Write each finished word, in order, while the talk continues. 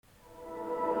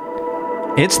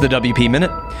It's the WP Minute.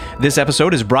 This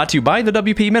episode is brought to you by the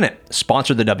WP Minute.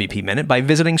 Sponsor the WP Minute by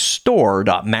visiting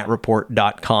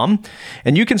store.mattreport.com.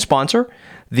 And you can sponsor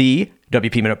the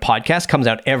WP Minute podcast. Comes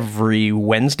out every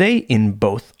Wednesday in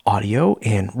both audio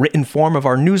and written form of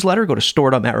our newsletter. Go to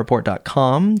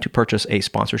store.mattreport.com to purchase a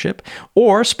sponsorship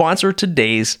or sponsor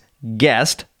today's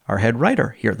guest, our head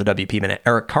writer here at the WP Minute,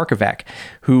 Eric Karkovack,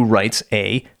 who writes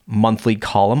a monthly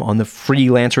column on the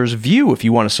Freelancer's View. If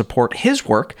you want to support his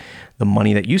work, the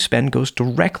money that you spend goes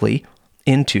directly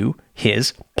into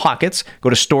his pockets.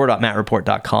 Go to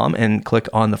store.mattreport.com and click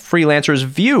on the Freelancer's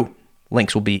View.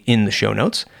 Links will be in the show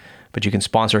notes, but you can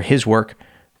sponsor his work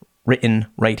written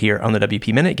right here on the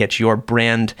WP Minute. Get your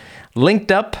brand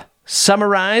linked up,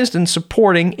 summarized, and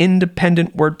supporting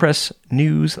independent WordPress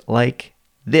news like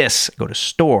this. Go to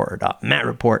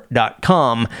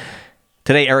store.mattreport.com.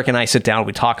 Today, Eric and I sit down.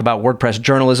 We talk about WordPress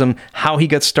journalism, how he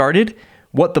got started,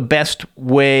 what the best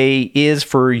way is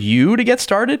for you to get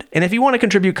started. And if you want to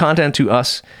contribute content to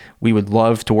us, we would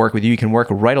love to work with you. You can work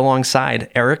right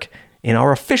alongside Eric in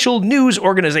our official news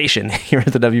organization here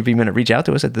at the WP Minute. Reach out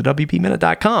to us at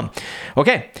thewpminute.com.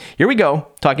 Okay, here we go.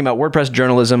 Talking about WordPress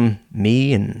journalism,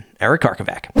 me and Eric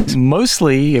Karkovack.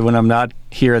 Mostly when I'm not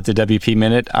here at the WP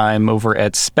Minute, I'm over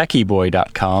at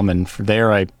speckyboy.com. And from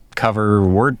there, I cover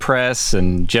WordPress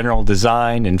and general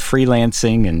design and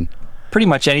freelancing and pretty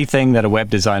much anything that a web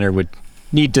designer would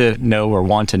need to know or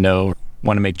want to know,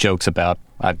 want to make jokes about.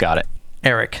 I've got it.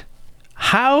 Eric,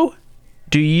 how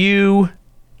do you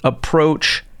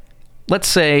approach, let's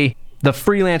say, the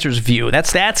Freelancer's View?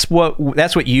 That's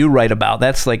what you write about.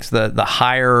 That's like the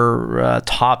higher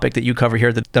topic that you cover here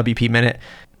at the WP Minute.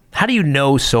 How do you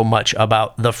know so much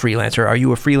about the freelancer? Are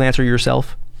you a freelancer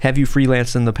yourself? Have you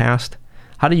freelanced in the past?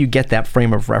 How do you get that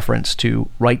frame of reference to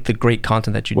write the great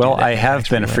content that you do? Well, I have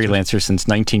been a freelancer since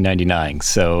 1999,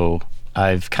 so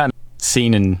I've kind of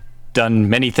seen and done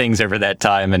many things over that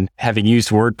time, and having used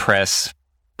WordPress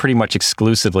pretty much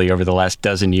exclusively over the last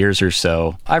dozen years or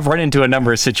so, I've run into a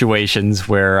number of situations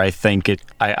where I think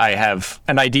I have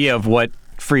an idea of what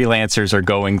freelancers are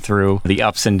going through, the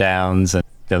ups and downs, and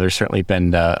there's certainly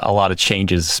been a lot of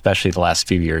changes, especially the last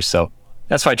few years. So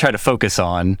that's why I try to focus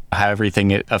on how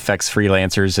everything affects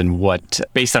freelancers and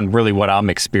based on really what I'm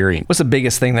experiencing. What's the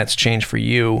biggest thing that's changed for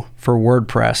you for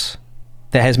WordPress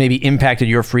that has maybe impacted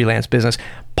your freelance business?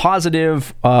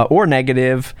 Positive or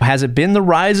negative? Has it been the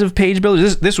rise of page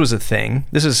builders? This was a thing.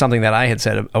 This is something that I had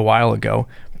said a while ago.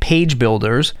 Page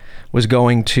builders was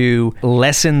going to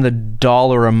lessen the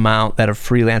dollar amount that a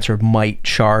freelancer might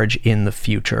charge in the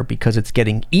future because it's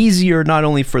getting easier not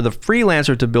only for the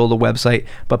freelancer to build a website,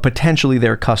 but potentially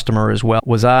their customer as well.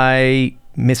 Was I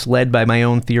misled by my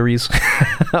own theories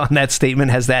on that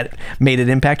statement? Has that made an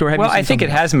impact? Or have I think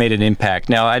it has made an impact.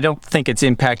 Now, I don't think it's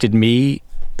impacted me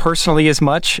personally as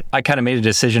much. I kind of made a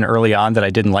decision early on that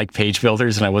I didn't like page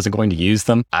builders and I wasn't going to use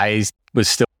them. I was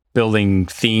still building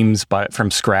themes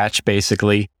from scratch,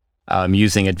 basically,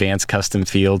 using advanced custom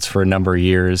fields for a number of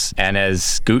years. And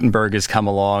as Gutenberg has come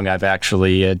along, I've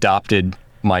actually adopted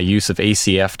my use of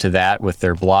ACF to that with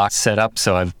their block setup.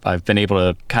 So I've been able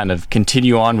to kind of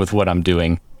continue on with what I'm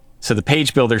doing. So the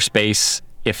page builder space,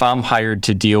 if I'm hired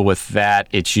to deal with that,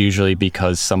 it's usually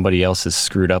because somebody else has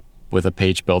screwed up with a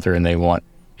page builder and they want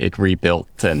it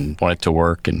rebuilt and want it to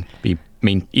work and be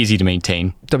easy to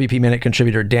maintain. WP Minute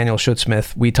contributor Daniel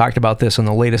Schutzsmith, we talked about this on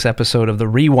the latest episode of The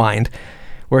Rewind,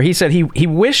 where he said he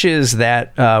wishes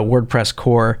that WordPress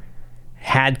core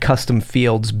had custom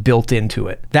fields built into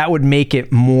it. That would make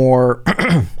it more,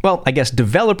 well, I guess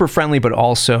developer friendly, but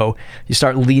also you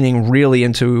start leaning really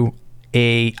into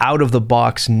a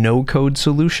out-of-the-box no-code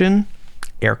solution,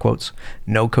 air quotes,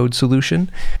 no-code solution.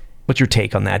 What's your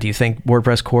take on that? Do you think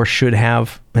WordPress core should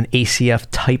have an ACF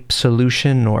type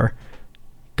solution, or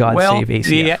save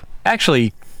ACF?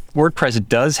 Actually, WordPress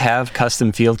does have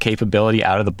custom field capability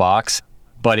out of the box,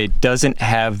 but it doesn't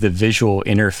have the visual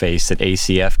interface that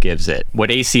ACF gives it.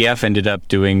 What ACF ended up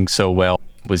doing so well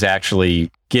was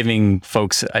actually giving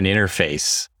folks an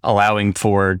interface, allowing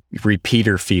for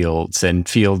repeater fields and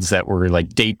fields that were like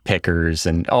date pickers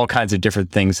and all kinds of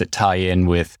different things that tie in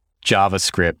with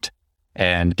JavaScript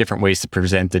and different ways to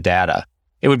present the data.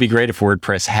 It would be great if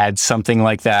WordPress had something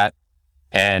like that,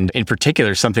 and in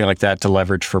particular, something like that to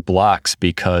leverage for blocks,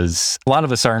 because a lot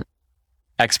of us aren't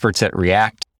experts at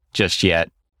React just yet.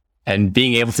 And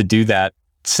being able to do that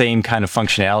same kind of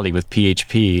functionality with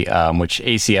PHP, which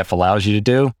ACF allows you to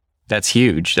do, that's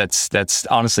huge. That's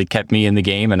honestly kept me in the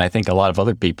game, and I think a lot of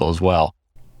other people as well.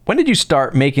 When did you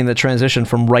start making the transition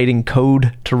from writing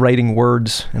code to writing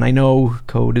words? And I know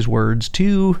code is words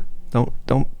too,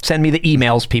 Don't send me the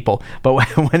emails, people. But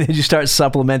when did you start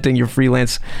supplementing your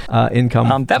freelance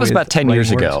income? That was about 10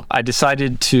 years ago. I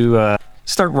decided to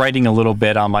start writing a little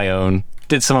bit on my own,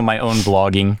 did some of my own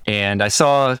blogging, and I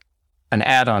saw an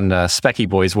ad on Specky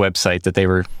Boy's website that they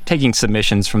were taking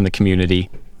submissions from the community.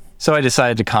 So I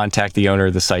decided to contact the owner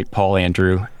of the site, Paul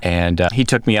Andrew, and he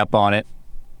took me up on it.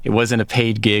 It wasn't a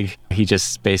paid gig. He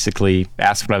just basically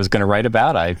asked what I was going to write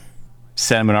about. I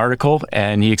sent him an article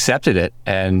and he accepted it.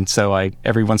 And so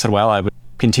every once in a while I would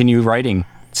continue writing,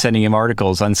 sending him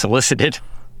articles unsolicited,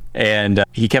 and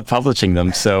he kept publishing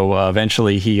them. So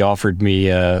eventually he offered me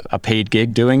a paid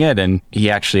gig doing it, and he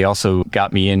actually also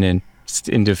got me into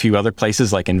a few other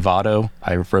places like Envato.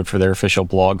 I wrote for their official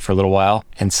blog for a little while.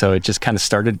 And so it just kind of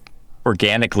started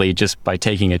organically just by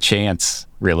taking a chance,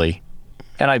 really.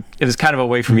 And it was kind of a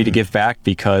way for me to give back,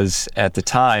 because at the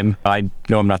time, I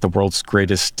know I'm not the world's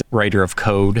greatest writer of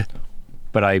code,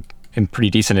 but I am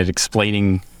pretty decent at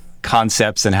explaining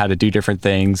concepts and how to do different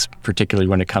things, particularly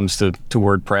when it comes to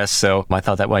WordPress. So I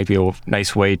thought that might be a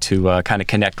nice way to kind of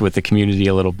connect with the community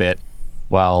a little bit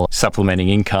while supplementing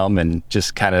income and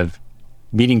just kind of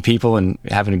meeting people and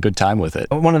having a good time with it.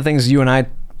 One of the things you and I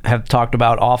have talked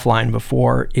about offline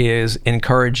before is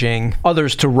encouraging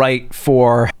others to write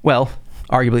for, well,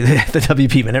 arguably the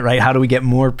WP Minute, right? How do we get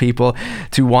more people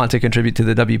to want to contribute to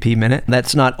the WP Minute?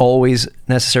 That's not always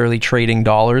necessarily trading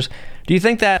dollars. Do you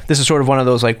think that this is sort of one of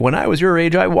those, like, when I was your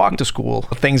age, I walked to school,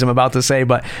 things I'm about to say,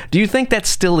 but do you think that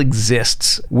still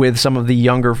exists with some of the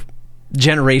younger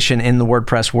generation in the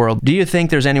WordPress world? Do you think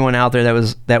there's anyone out there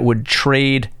that would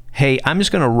trade, hey, I'm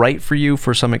just going to write for you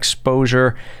for some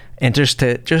exposure and just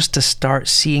to start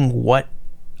seeing what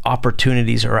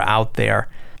opportunities are out there?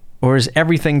 Or is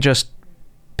everything just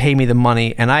pay me the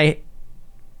money? And I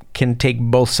can take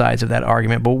both sides of that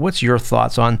argument, but what's your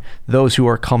thoughts on those who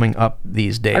are coming up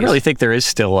these days? I really think there is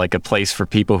still like a place for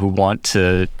people who want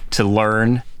to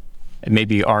learn and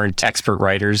maybe aren't expert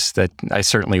writers. That I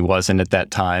certainly wasn't at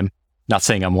that time. Not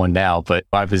saying I'm one now, but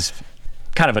I was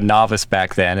kind of a novice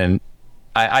back then. And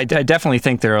I definitely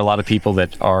think there are a lot of people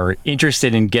that are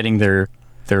interested in getting their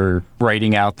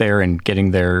writing out there and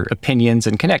getting their opinions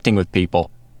and connecting with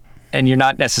people. And you're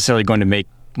not necessarily going to make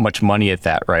much money at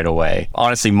that right away.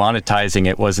 Honestly, monetizing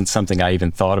it wasn't something I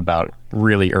even thought about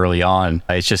really early on.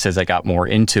 It's just as I got more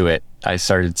into it, I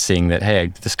started seeing that, hey,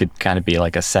 this could kind of be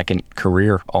like a second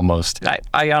career almost.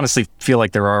 I honestly feel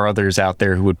like there are others out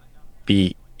there who would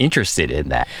be interested in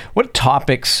that. What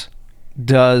topics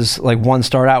does one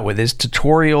start out with? Is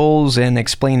tutorials and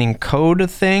explaining code a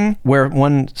thing where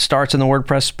one starts in the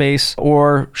WordPress space,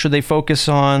 or should they focus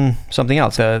on something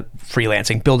else?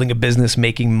 Freelancing, building a business,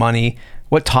 making money.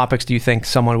 What topics do you think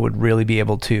someone would really be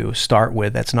able to start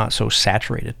with that's not so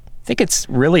saturated? I think it's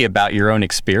really about your own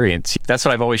experience. That's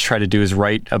what I've always tried to do, is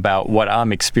write about what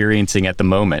I'm experiencing at the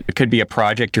moment. It could be a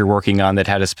project you're working on that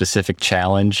had a specific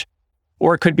challenge,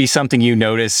 or it could be something you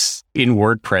notice in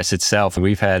WordPress itself.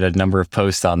 We've had a number of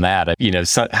posts on that.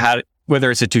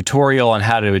 Whether it's a tutorial on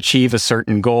how to achieve a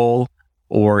certain goal,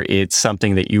 or it's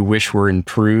something that you wish were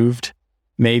improved,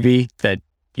 maybe, that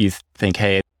you think,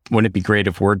 hey, wouldn't it be great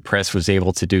if WordPress was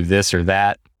able to do this or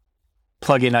that?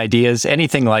 Plugin ideas,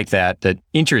 anything like that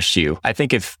interests you. I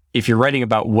think if you're writing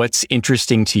about what's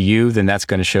interesting to you, then that's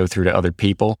going to show through to other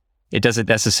people. It doesn't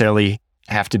necessarily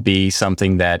have to be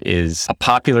something that is a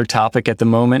popular topic at the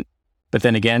moment. But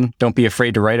then again, don't be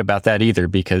afraid to write about that either,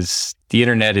 because the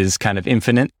internet is kind of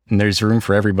infinite and there's room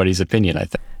for everybody's opinion, I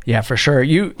think. Yeah, for sure.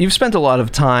 You've spent a lot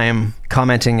of time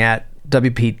commenting at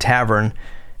WP Tavern.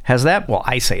 Has that, well,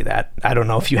 I say that, I don't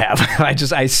know if you have.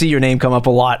 I see your name come up a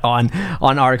lot on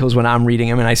articles when I'm reading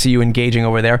them, and I see you engaging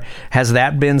over there. Has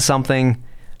that been something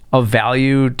of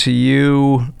value to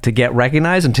you to get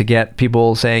recognized and to get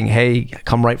people saying, hey,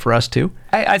 come write for us too?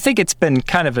 I think it's been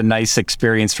kind of a nice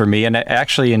experience for me. And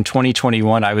actually in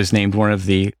 2021, I was named one of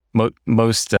the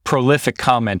most prolific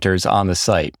commenters on the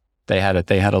site. They had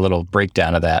a little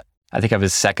breakdown of that. I think I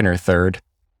was second or third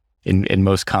in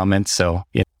most comments. So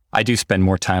yeah, I do spend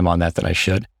more time on that than I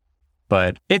should.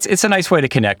 But it's a nice way to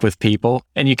connect with people,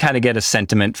 and you kind of get a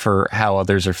sentiment for how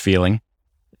others are feeling.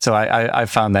 So I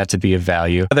found that to be of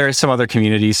value. There are some other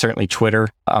communities, certainly Twitter.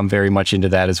 I'm very much into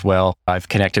that as well. I've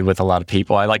connected with a lot of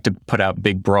people. I like to put out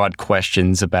big, broad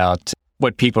questions about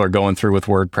what people are going through with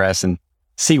WordPress and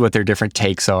see what their different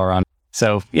takes are on.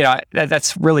 So,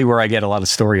 that's really where I get a lot of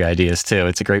story ideas too.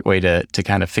 It's a great way to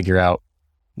kind of figure out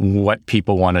what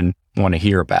people want to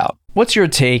hear about. What's your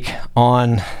take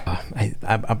on,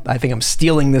 I think I'm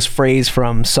stealing this phrase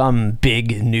from some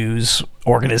big news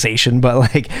organization, but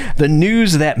the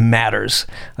news that matters?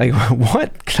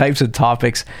 What types of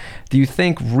topics do you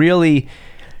think really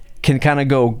can kind of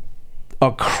go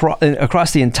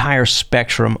across the entire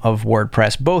spectrum of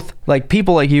WordPress, both like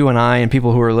people like you and I and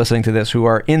people who are listening to this who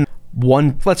are in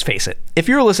let's face it, if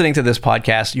you're listening to this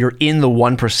podcast, you're in the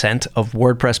 1% of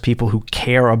WordPress people who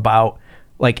care about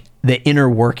like the inner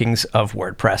workings of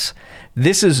WordPress.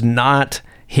 This is not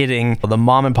hitting the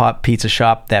mom and pop pizza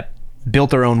shop that built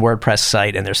their own WordPress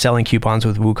site and they're selling coupons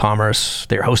with WooCommerce.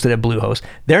 They're hosted at Bluehost.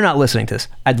 They're not listening to this.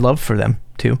 I'd love for them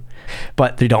to,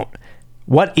 but they don't.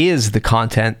 What is the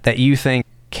content that you think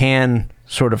can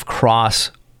sort of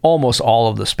cross almost all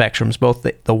of the spectrums, both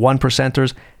the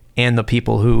 1%ers and the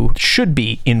people who should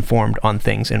be informed on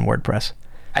things in WordPress?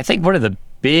 I think one of the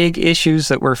big issues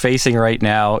that we're facing right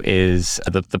now is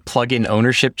the plugin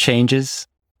ownership changes,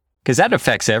 because that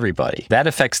affects everybody. That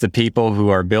affects the people who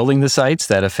are building the sites.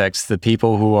 That affects the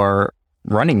people who are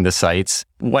running the sites.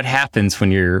 What happens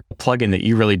when your plugin that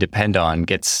you really depend on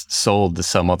gets sold to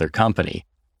some other company?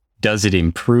 Does it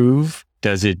improve?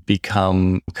 Does it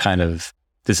become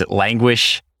does it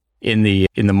languish in the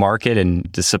market,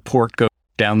 and does support go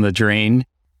down the drain?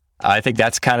 I think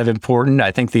that's kind of important.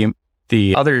 I think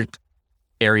the other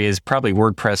area is probably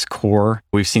WordPress core.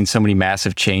 We've seen so many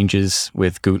massive changes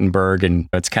with Gutenberg, and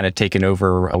it's kind of taken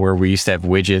over where we used to have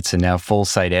widgets and now full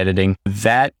site editing.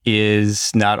 That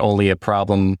is not only a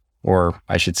problem, or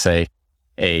I should say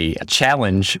a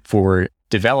challenge for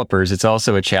developers, it's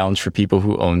also a challenge for people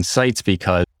who own sites,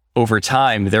 because over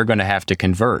time they're going to have to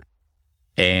convert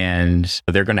and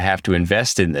they're going to have to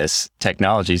invest in this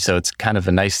technology. So it's kind of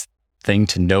a nice thing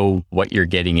to know what you're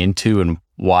getting into and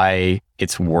why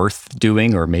it's worth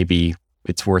doing, or maybe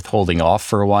it's worth holding off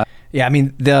for a while. Yeah, I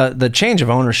mean, the change of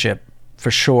ownership,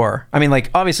 for sure. I mean, like,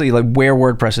 obviously, like, where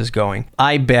WordPress is going,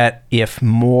 I bet if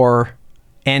more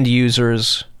end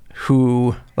users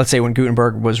who, let's say when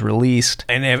Gutenberg was released,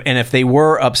 and if they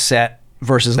were upset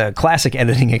versus the classic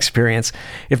editing experience,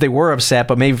 if they were upset,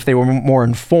 but maybe if they were more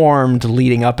informed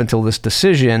leading up until this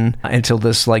decision, until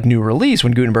this like new release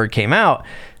when Gutenberg came out,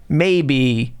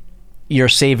 maybe you're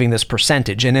saving this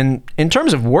percentage. And in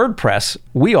terms of WordPress,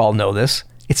 we all know this,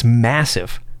 it's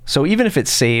massive. So even if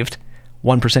it's saved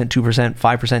 1%, 2%,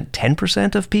 5%,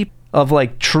 10% of people, of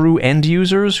like true end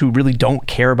users who really don't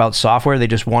care about software, they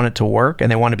just want it to work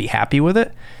and they want to be happy with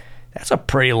it, that's a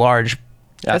pretty large,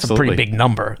 that's Absolutely. A pretty big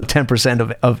number,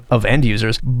 10% of end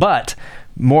users. But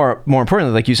more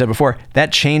importantly, like you said before,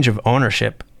 that change of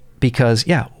ownership, because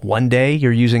yeah, one day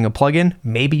you're using a plugin,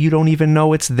 maybe you don't even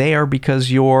know it's there because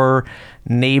your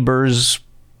neighbor's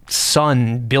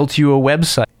son built you a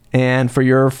website and for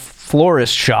your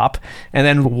florist shop, and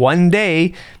then one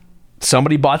day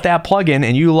somebody bought that plugin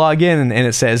and you log in and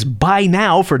it says buy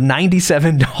now for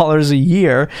 $97 a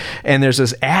year, and there's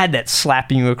this ad that's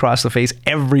slapping you across the face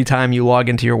every time you log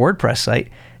into your WordPress site,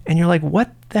 and you're like, what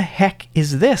the heck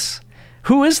is this?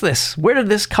 Who is this? Where did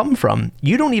this come from?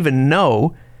 You don't even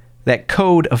know that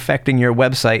code affecting your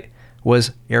website was,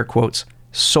 air quotes,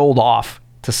 sold off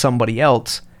to somebody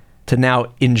else to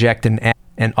now inject an ad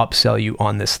and upsell you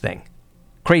on this thing.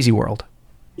 Crazy world.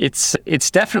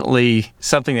 It's definitely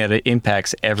something that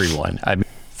impacts everyone. I mean,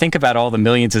 think about all the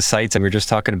millions of sites, and we were just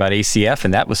talking about ACF,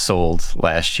 and that was sold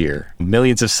last year.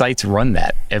 Millions of sites run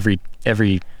that every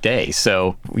day.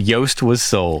 So Yoast was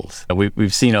sold.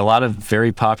 We've seen a lot of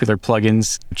very popular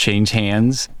plugins change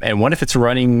hands. And what if it's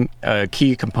running a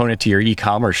key component to your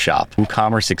e-commerce shop,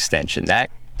 WooCommerce extension? That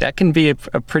can be a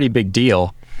pretty big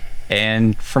deal.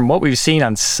 And from what we've seen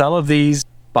on some of these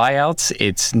buyouts,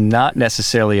 it's not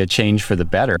necessarily a change for the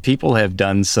better. People have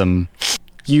done some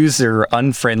user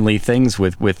unfriendly things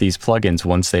with these plugins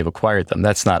once they've acquired them.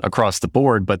 That's not across the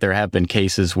board, but there have been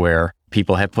cases where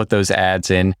people have put those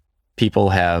ads in.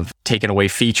 People have taken away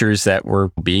features that were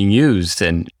being used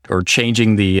or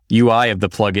changing the UI of the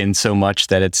plugin so much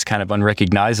that it's kind of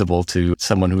unrecognizable to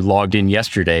someone who logged in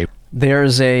yesterday.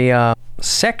 There's a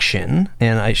section,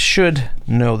 and I should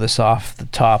know this off the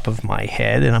top of my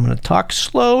head, and I'm going to talk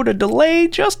slow to delay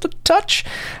just a touch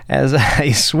as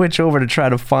I switch over to try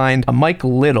to find. Mike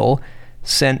Little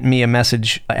sent me a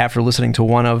message after listening to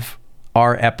one of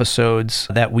our episodes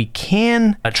that we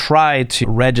can try to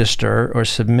register or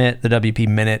submit the WP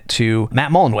Minute to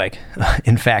Matt Mullenweg.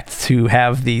 In fact, to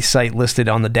have the site listed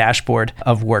on the dashboard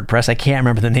of WordPress. I can't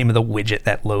remember the name of the widget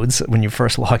that loads when you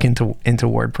first log into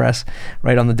WordPress,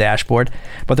 right on the dashboard.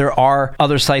 But there are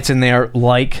other sites in there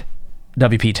like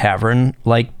WP Tavern,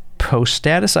 like Post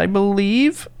Status, I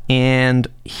believe, and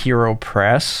Hero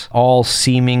Press, all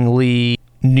seemingly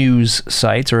news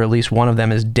sites, or at least one of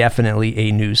them is definitely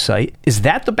a news site. Is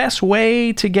that the best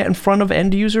way to get in front of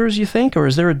end users, you think? Or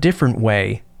is there a different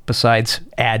way besides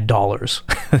ad dollars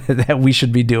that we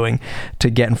should be doing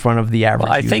to get in front of the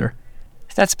average user?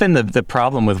 That's been the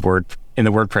problem with in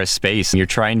the WordPress space. You're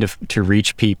trying to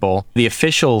reach people. The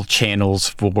official channels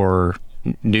for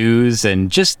news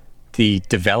and just the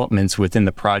developments within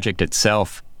the project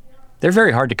itself, they're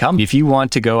very hard to come. If you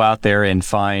want to go out there and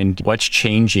find what's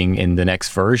changing in the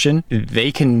next version,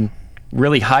 they can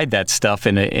really hide that stuff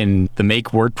in the Make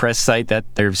WordPress site. That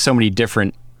there's so many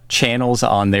different channels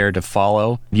on there to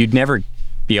follow. You'd never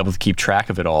be able to keep track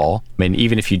of it all. I mean,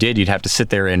 even if you did, you'd have to sit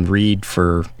there and read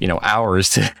for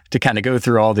hours to kind of go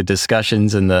through all the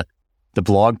discussions and the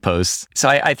blog posts. So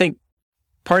I think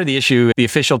part of the issue, the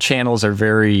official channels are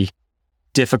very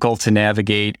difficult to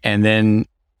navigate, and then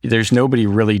there's nobody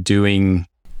really doing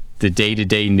the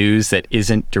day-to-day news that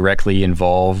isn't directly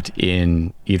involved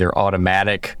in either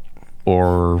automatic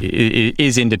or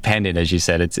is independent, as you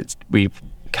said. We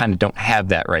kind of don't have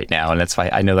that right now, and that's why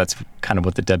I know that's kind of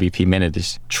what the WP Minute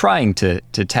is trying to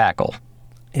tackle.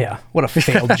 Yeah, what a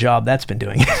failed job that's been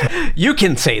doing. You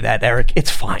can say that, Eric.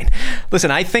 It's fine.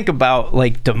 Listen, I think about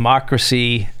like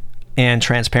democracy and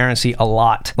transparency a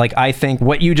lot. Like, I think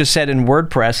what you just said in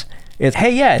WordPress is,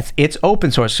 hey, yeah, it's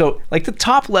open source. So like the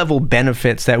top level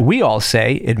benefits that we all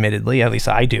say, admittedly, at least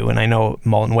I do, and I know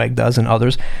Mullenweg does and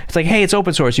others, it's like, hey, it's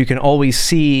open source. You can always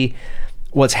see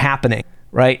what's happening,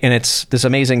 right? And it's this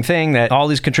amazing thing that all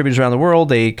these contributors around the world,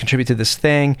 they contribute to this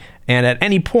thing. And at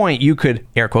any point you could,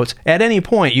 air quotes, at any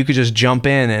point you could just jump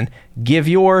in and give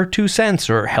your 2 cents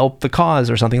or help the cause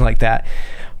or something like that.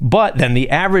 But then the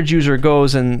average user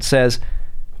goes and says,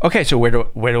 okay, so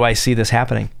where do I see this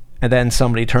happening? And then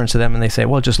somebody turns to them and they say,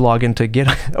 well, just log into Git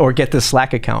or get this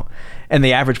Slack account. And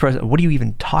the average person, what are you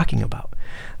even talking about?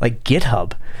 Like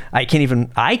GitHub, I can't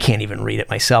even read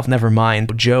it myself. Never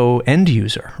mind Joe end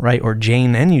user, right? Or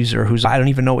Jane end user, I don't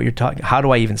even know what you're talking. How do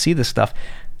I even see this stuff?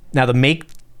 Now the Make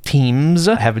teams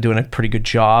have been doing a pretty good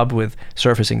job with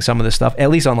surfacing some of this stuff, at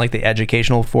least on like the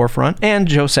educational forefront. And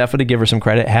Josepha, to give her some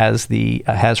credit, has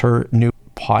her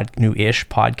new-ish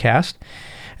podcast.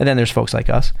 And then there's folks like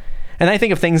us. And I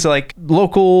think of things like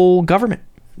local government,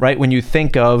 right? When you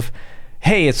think of,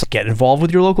 hey, it's get involved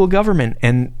with your local government.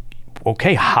 And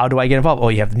okay, how do I get involved? Oh,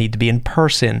 you need to be in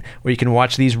person, where you can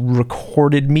watch these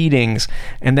recorded meetings.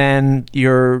 And then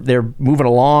they're moving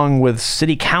along with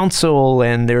city council,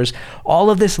 and there's all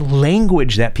of this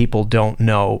language that people don't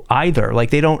know either.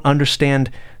 Like, they don't understand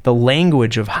the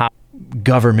language of how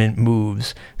government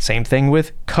moves. Same thing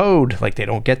with code. Like, they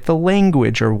don't get the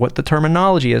language or what the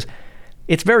terminology is.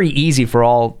 It's very easy for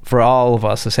all of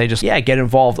us to say, just, yeah, get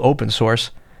involved, open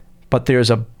source. But there's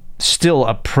still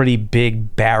a pretty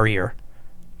big barrier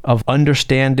of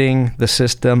understanding the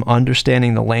system,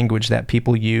 understanding the language that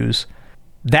people use.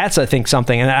 That's, I think,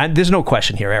 something, and there's no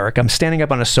question here, Eric. I'm standing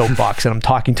up on a soapbox and I'm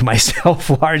talking to myself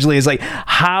largely. It's like,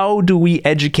 how do we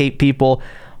educate people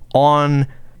on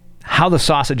how the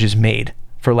sausage is made,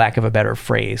 for lack of a better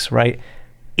phrase, right?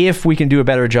 If we can do a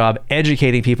better job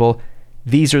educating people,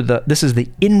 this is the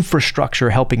infrastructure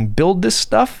helping build this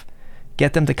stuff,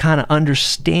 get them to kind of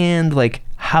understand like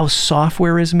how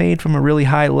software is made from a really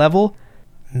high level.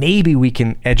 Maybe we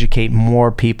can educate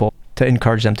more people to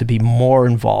encourage them to be more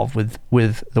involved with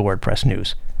the WordPress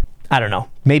news. I don't know.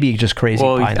 Maybe just crazy.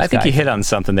 Well, I think you hit on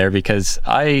something there, because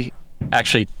I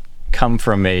actually come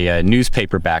from a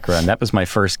newspaper background. That was my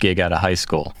first gig out of high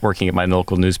school, working at my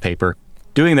local newspaper,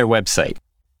 doing their website.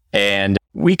 And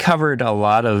we covered a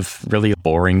lot of really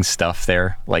boring stuff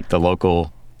there, like the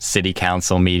local city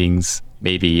council meetings,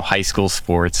 maybe high school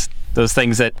sports, those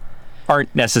things that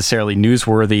aren't necessarily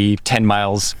newsworthy 10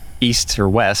 miles east or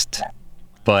west,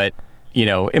 but,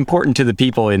 important to the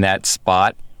people in that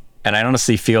spot. And I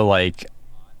honestly feel like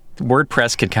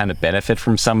WordPress could kind of benefit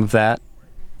from some of that.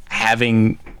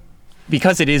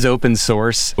 Because it is open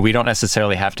source, we don't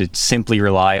necessarily have to simply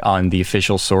rely on the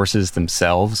official sources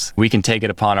themselves. We can take it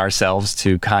upon ourselves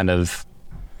to kind of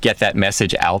get that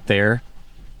message out there.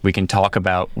 We can talk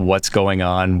about what's going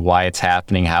on, why it's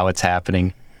happening, how it's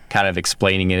happening, kind of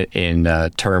explaining it in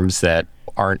terms that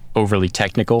aren't overly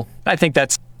technical. I think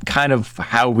that's kind of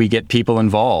how we get people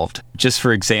involved. Just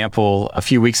for example, a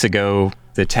few weeks ago,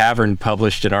 the Tavern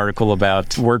published an article about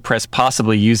WordPress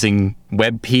possibly using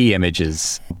WebP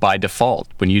images by default.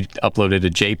 When you uploaded a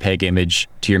JPEG image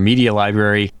to your media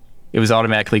library, it was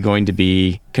automatically going to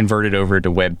be converted over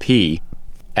to WebP.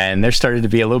 And there started to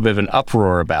be a little bit of an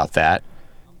uproar about that.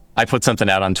 I put something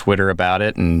out on Twitter about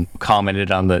it and commented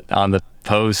on the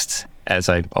post, as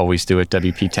I always do at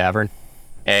WP Tavern.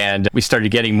 And we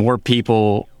started getting more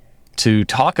people to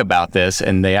talk about this,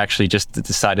 and they actually just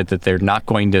decided that they're not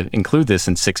going to include this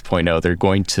in 6.0. They're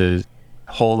going to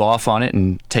hold off on it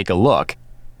and take a look.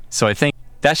 So I think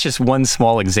that's just one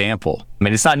small example. I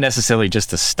mean, it's not necessarily just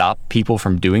to stop people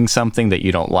from doing something that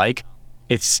you don't like.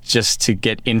 It's just to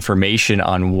get information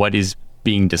on what is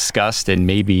being discussed, and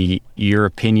maybe your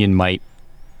opinion might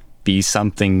be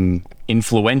something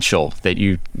influential that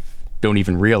you don't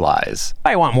even realize.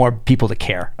 I want more people to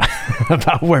care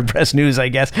about WordPress news, I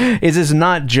guess. It's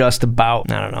not just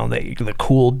about, I don't know, the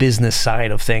cool business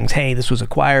side of things. Hey, this was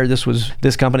acquired,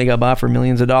 this company got bought for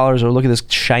millions of dollars, or look at this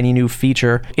shiny new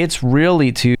feature. It's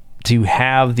really to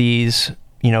have these,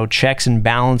 checks and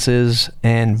balances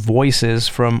and voices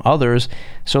from others,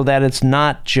 so that it's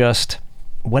not just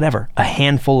a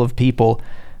handful of people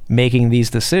making these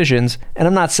decisions. And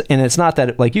it's not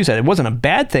that, like you said, it wasn't a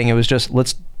bad thing. It was just,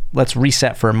 let's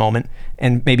reset for a moment,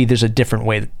 and maybe there's a different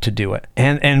way to do it.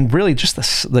 And really just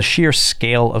the sheer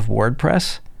scale of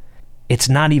WordPress, it's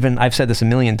not even, I've said this a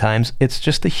million times, it's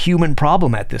just a human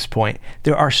problem at this point.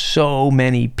 There are so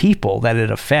many people that it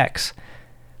affects,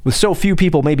 with so few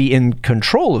people maybe in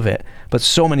control of it, but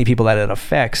so many people that it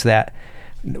affects, that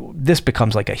this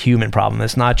becomes like a human problem.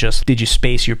 It's not just, did you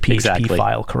space your PHP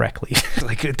file correctly?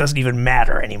 Like, it doesn't even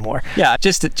matter anymore. Yeah,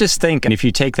 just think, and if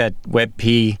you take that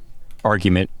WebP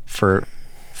argument for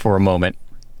a moment,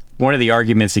 one of the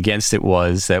arguments against it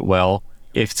was that, well,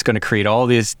 if it's going to create all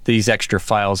these extra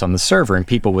files on the server, and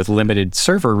people with limited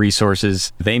server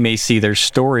resources, they may see their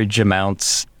storage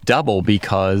amounts double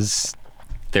because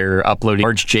they're uploading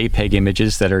large JPEG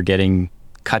images that are getting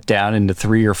cut down into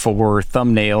 3 or 4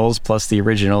 thumbnails plus the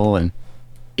original, and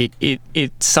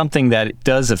it's something that it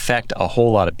does affect a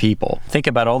whole lot of people. Think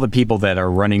about all the people that are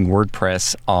running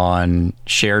WordPress on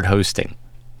shared hosting,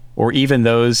 or even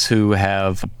those who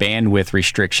have bandwidth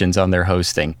restrictions on their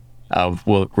hosting,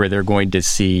 where they're going to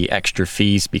see extra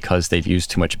fees because they've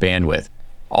used too much bandwidth.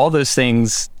 All those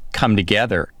things come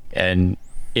together, and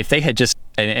if they had just,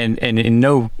 and in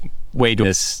no way do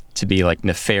this to be like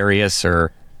nefarious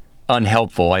or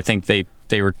unhelpful, I think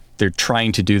they're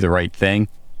trying to do the right thing.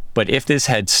 But if this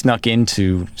had snuck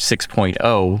into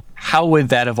 6.0, how would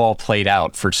that have all played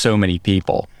out for so many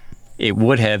people? It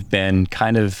would have been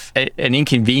kind of an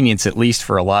inconvenience, at least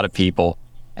for a lot of people.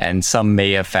 And some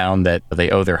may have found that they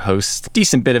owe their hosts a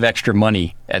decent bit of extra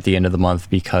money at the end of the month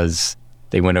because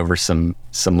they went over some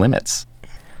limits.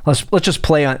 Let's just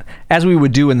play on, as we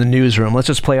would do in the newsroom, let's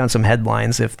just play on some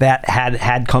headlines. If that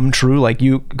had come true, like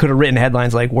you could have written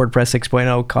headlines like WordPress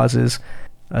 6.0 causes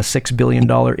a $6 billion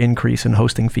increase in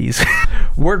hosting fees.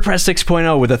 WordPress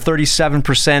 6.0 with a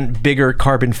 37% bigger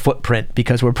carbon footprint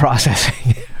because we're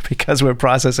processing wages.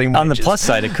 On the plus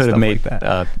side, it could have made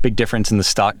a big difference in the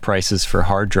stock prices for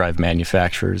hard drive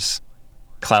manufacturers,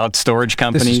 cloud storage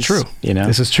companies. This is true.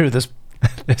 This is true.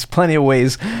 There's plenty of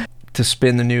ways to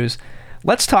spin the news.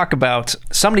 Let's talk about,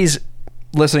 somebody's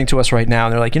listening to us right now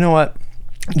and they're like, you know what?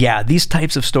 Yeah, these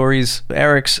types of stories,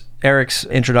 Eric's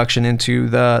introduction into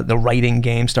the writing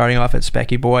game, starting off at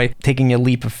Specky Boy, taking a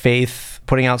leap of faith,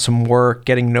 putting out some work,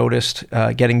 getting noticed,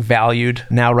 getting valued,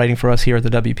 now writing for us here at the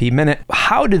WP Minute.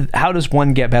 How does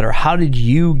one get better? How did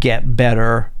you get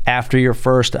better after your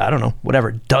first,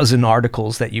 dozen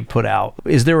articles that you put out?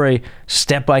 Is there a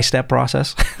step-by-step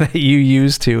process that you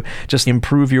use to just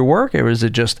improve your work, or is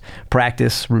it just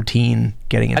practice, routine,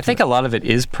 getting into it? I think a lot of it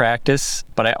is practice,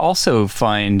 but I also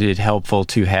find it helpful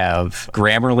to have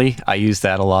Grammarly. I use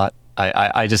that a lot.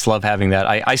 I just love having that.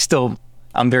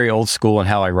 I'm very old school in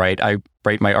how I write. I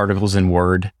write my articles in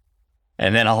Word,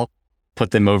 and then I'll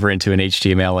put them over into an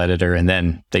HTML editor, and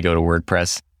then they go to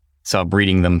WordPress. So I'm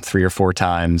reading them 3 or 4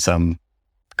 times. I'm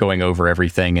going over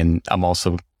everything, and I'm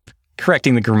also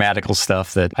correcting the grammatical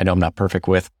stuff that I know I'm not perfect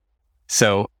with.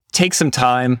 So take some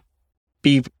time,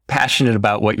 be passionate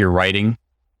about what you're writing.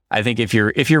 I think if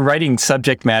you're writing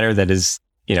subject matter that is,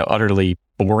 utterly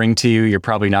boring to you, you're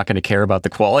probably not going to care about the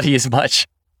quality as much.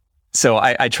 So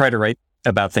I try to write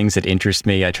about things that interest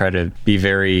me. I try to be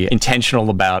very intentional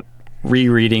about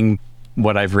rereading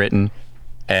what I've written,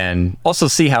 and also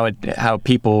see how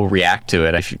people react to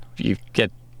it. If you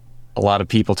get a lot of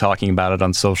people talking about it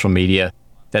on social media,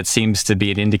 that seems to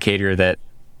be an indicator that,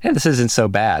 hey, this isn't so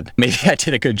bad. Maybe I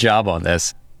did a good job on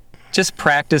this. Just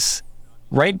practice,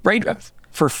 write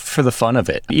for the fun of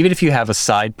it. Even if you have a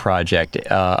side project,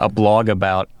 a blog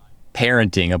about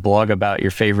parenting, a blog about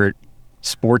your favorite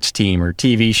sports team or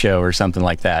TV show or something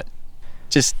like that,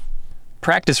 just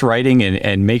practice writing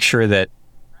and make sure that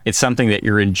it's something that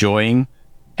you're enjoying.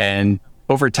 And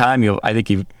over time, I think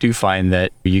you do find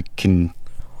that you can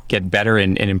get better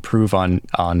and improve on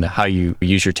how you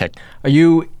use your tech. Are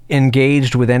you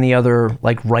engaged with any other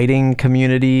writing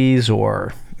communities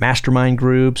or mastermind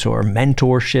groups or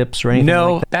mentorships or anything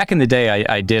like that? Back in the day,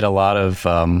 I did a lot of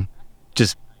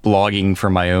just blogging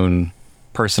for my own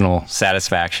personal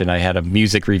satisfaction. I had a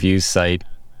music reviews site.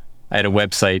 I had a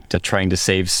website trying to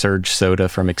save Surge Soda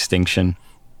from extinction,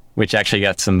 which actually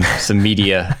got some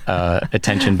media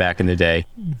attention back in the day.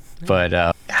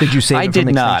 But did you save it I from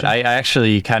did not. extinction? I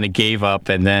actually kind of gave up,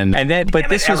 but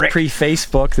this was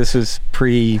pre-Facebook. This was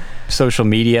pre-social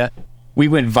media. We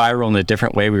went viral in a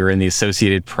different way. We were in the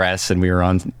Associated Press, and we were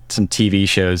on some TV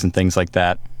shows and things like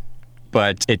that.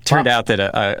 But it turned out that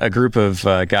a group of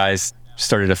guys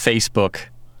started a Facebook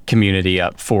community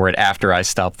up for it after I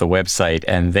stopped the website,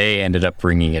 and they ended up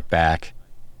bringing it back.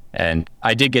 And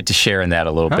I did get to share in that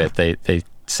a little bit. They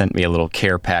sent me a little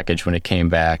care package when it came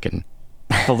back, and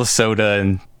full of soda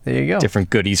and there you go. different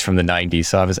goodies from the 90s.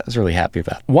 So I was really happy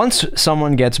about it. Once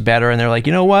someone gets better and they're like,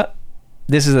 you know what?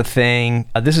 This is a thing.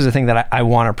 This is a thing that I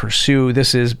want to pursue.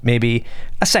 This is maybe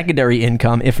a secondary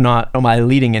income, if not my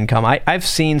leading income. I've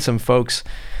seen some folks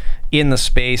in the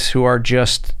space who are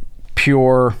just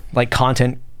pure like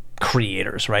content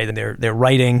creators, right? And they're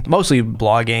writing, mostly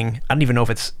blogging. I don't even know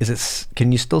if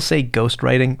can you still say ghost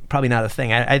writing? Probably not a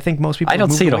thing. I think most people I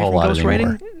don't see it a whole lot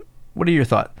anymore. What are your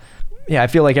thoughts? Yeah, I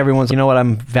feel like everyone's, you know what,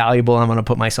 I'm valuable and I'm going to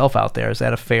put myself out there. Is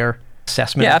that a fair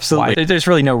assessment? Yeah, absolutely. There's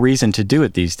really no reason to do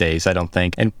it these days, I don't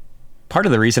think. And part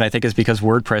of the reason I think is because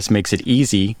WordPress makes it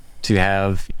easy to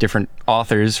have different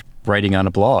authors writing on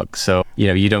a blog. So,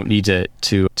 you don't need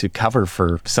to cover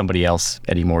for somebody else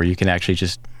anymore. You can actually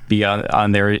just be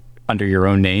on there under your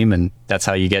own name, and that's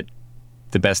how you get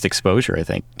the best exposure, I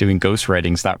think. Doing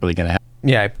ghostwriting is not really going to happen.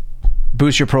 Yeah.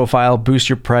 Boost your profile, boost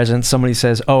your presence. Somebody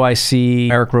says, oh, I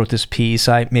see Eric wrote this piece.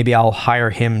 Maybe I'll hire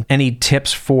him. Any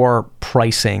tips for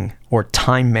pricing or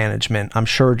time management? I'm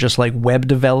sure just like web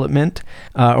development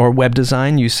or web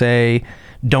design, you say,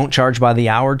 don't charge by the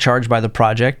hour, charge by the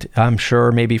project. I'm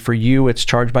sure maybe for you, it's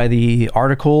charged by the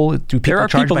article. There are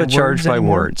people that charge by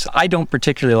words. I don't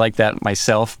particularly like that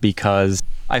myself because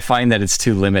I find that it's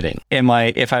too limiting.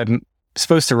 If I'm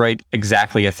supposed to write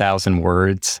exactly 1,000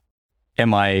 words,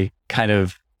 am I kind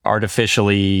of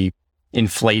artificially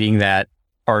inflating that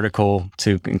article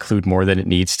to include more than it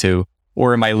needs to?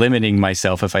 Or am I limiting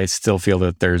myself if I still feel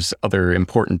that there's other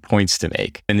important points to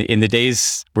make? In the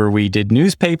days where we did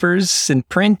newspapers and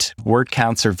print, word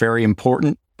counts are very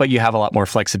important, but you have a lot more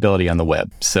flexibility on the web.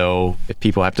 So if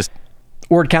people have to...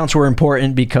 Word counts were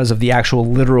important because of the actual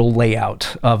literal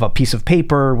layout of a piece of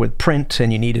paper with print,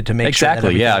 and you needed to make sure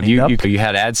that you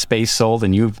had ad space sold,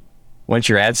 and once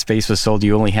your ad space was sold,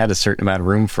 you only had a certain amount of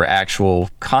room for actual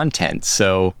content.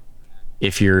 So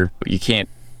if you can't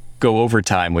go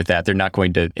overtime with that, they're not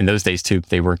going to, in those days too,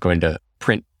 they weren't going to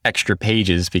print extra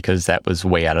pages because that was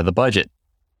way out of the budget.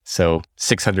 So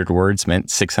 600 words meant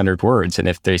 600 words. And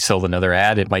if they sold another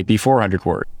ad, it might be 400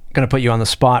 words. Going to put you on the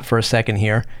spot for a second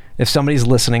here. If somebody's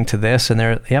listening to this and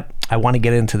they're, yep, I want to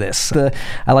get into this.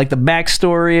 I like the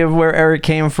backstory of where Eric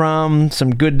came from,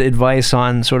 some good advice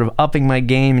on sort of upping my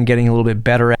game and getting a little bit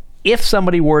better. If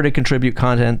somebody were to contribute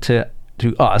content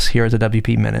to us here at the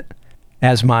WP Minute,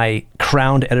 as my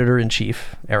crowned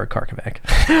editor-in-chief, Eric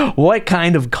Karkovack, what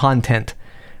kind of content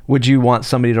would you want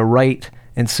somebody to write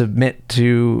and submit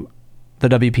to the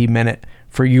WP Minute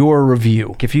for your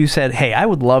review? If you said, hey, I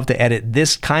would love to edit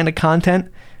this kind of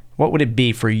content, what would it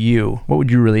be for you? What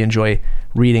would you really enjoy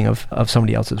reading of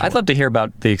somebody else's work? I'd love to hear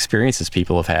about the experiences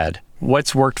people have had.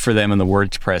 What's worked for them in the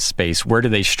WordPress space? Where do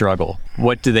they struggle?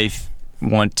 What do they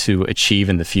want to achieve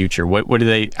in the future?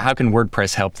 How can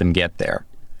WordPress help them get there?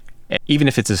 Even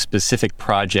if it's a specific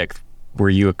project where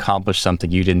you accomplish something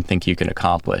you didn't think you can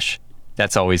accomplish,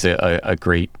 that's always a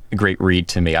great read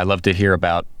to me. I love to hear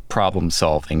about problem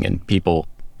solving and people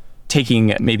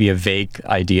taking maybe a vague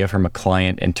idea from a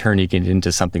client and turning it into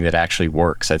something that actually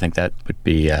works. I think that would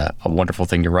be a wonderful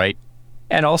thing to write.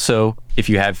 And also, if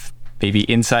you have maybe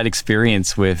inside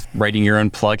experience with writing your own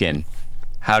plugin,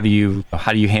 how do you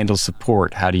handle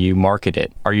support? How do you market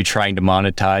it? Are you trying to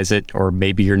monetize it? Or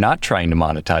maybe you're not trying to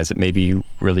monetize it. Maybe you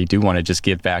really do want to just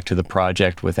give back to the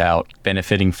project without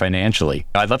benefiting financially.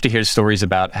 I'd love to hear stories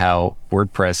about how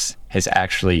WordPress has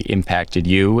actually impacted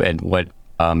you and what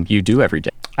you do every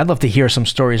day. I'd love to hear some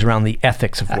stories around the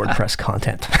ethics of WordPress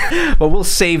content, but we'll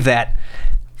save that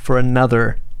for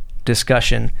another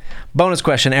discussion. Bonus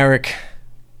question, Eric.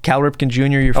 Cal Ripken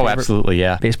Jr., your favorite absolutely,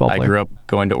 yeah. baseball player? I grew up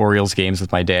going to Orioles games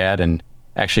with my dad and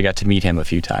actually got to meet him a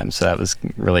few times, so that was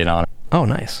really an honor. Oh,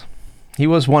 nice. He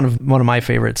was one of my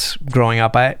favorites growing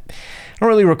up. I don't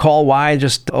really recall why. I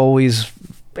just always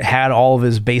had all of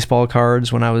his baseball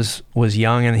cards when I was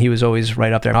young, and he was always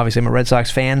right up there. Obviously, I'm a Red Sox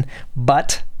fan,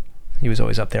 but he was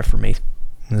always up there for me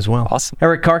as well. Awesome.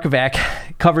 Eric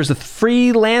Karkovack covers the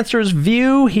freelancer's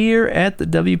view here at the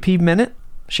WP Minute,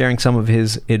 sharing some of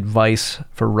his advice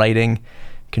for writing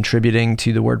contributing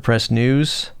to the WordPress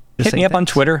news, hit me up on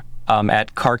Twitter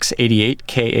at Karks88,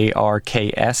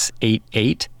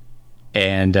 KARKS88,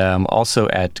 and also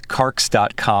at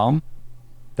karks.com.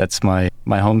 That's my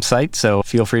home site, so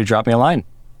feel free to drop me a line.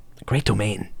 Great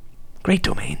domain.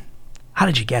 How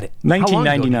did you get it? 1999. How long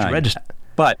ago did you register?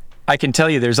 But I can tell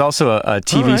you there's also a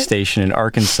TV station in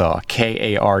Arkansas,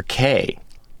 KARK,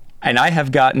 and I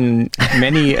have gotten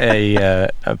many a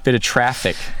bit of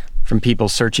traffic from people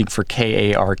searching for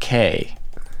KARK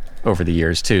over the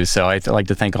years too. So I'd like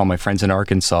to thank all my friends in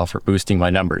Arkansas for boosting my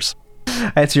numbers.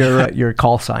 That's your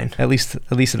call sign, at least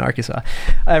in Arkansas.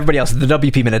 Everybody else,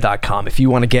 thewpminute.com. If you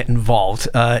want to get involved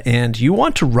and you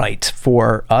want to write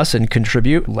for us and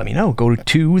contribute, let me know. Go to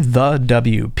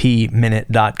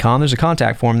thewpminute.com. There's a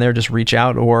contact form there. Just reach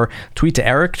out or tweet to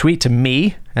Eric, tweet to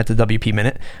me at the WP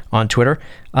Minute on Twitter.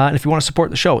 And if you want to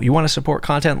support the show, you want to support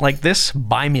content like this,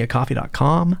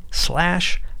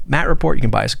 buymeacoffee.com/Matt Report. You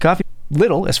can buy us a coffee,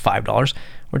 little as $5.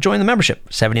 Or join the membership,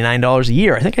 $79 a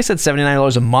year. I think I said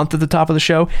 $79 a month at the top of the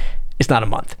show. It's not a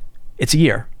month. It's a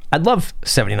year. I'd love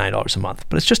 $79 a month,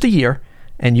 but it's just a year,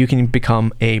 and you can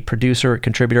become a producer,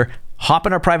 contributor. Hop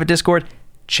in our private Discord,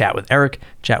 chat with Eric,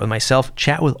 chat with myself,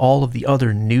 chat with all of the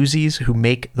other newsies who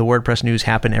make the WordPress news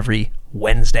happen every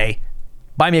Wednesday.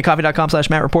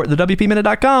 Buymeacoffee.com/Matt Report,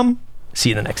 thewpminute.com. See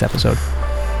you in the next episode.